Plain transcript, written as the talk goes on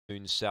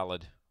Moon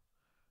Salad,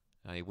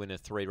 a winner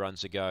 3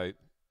 runs ago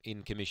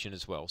in commission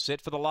as well. Set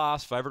for the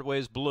last. Favourite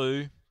wears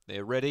blue.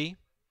 They're ready.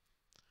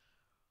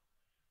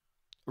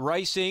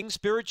 Racing,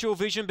 Spiritual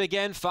Vision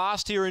began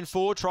fast here in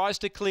 4, tries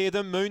to clear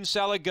them. Moon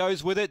Salad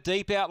goes with it.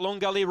 Deep out, Long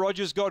Gully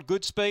Rogers got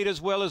good speed as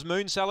well as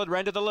Moon Salad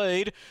ran to the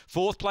lead.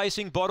 4th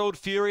placing, Bottled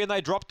Fury, and they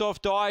dropped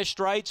off Dire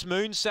Straits.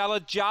 Moon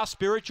Salad just,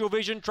 Spiritual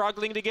Vision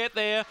struggling to get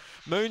there.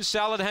 Moon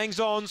Salad hangs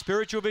on,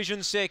 Spiritual Vision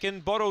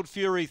 2nd, Bottled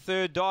Fury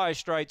 3rd, Dire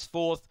Straits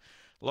 4th.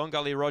 Long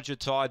Gully Roger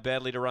tied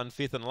badly to run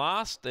 5th and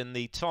last, and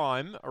the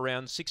time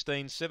around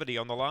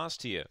 16.70 on the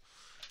last here.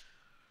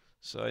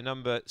 So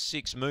number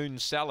 6, Moon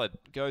Salad,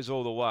 goes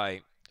all the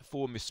way.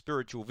 4, Miss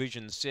Spiritual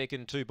Vision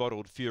 2nd, 2,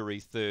 Bottled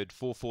Fury 3rd,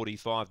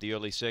 4.45 the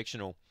early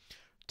sectional,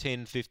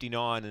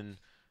 10.59, and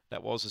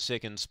that was the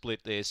second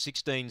split there.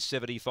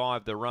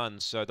 16.75 the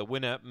run. So the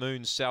winner,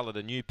 Moon Salad,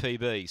 a new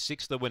PB.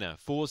 6 the winner,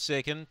 4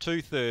 second,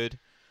 2 third,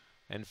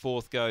 and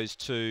 4th goes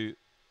to,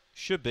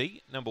 should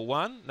be number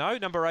 1. No,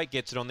 number 8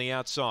 gets it on the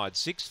outside.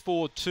 6,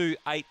 4, 2,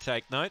 8,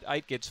 take note.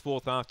 8 gets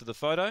 4th after the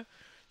photo.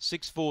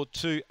 6, 4,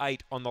 2,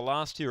 8 on the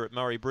last here at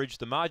Murray Bridge.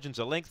 The margins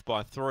are length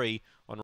by 3 on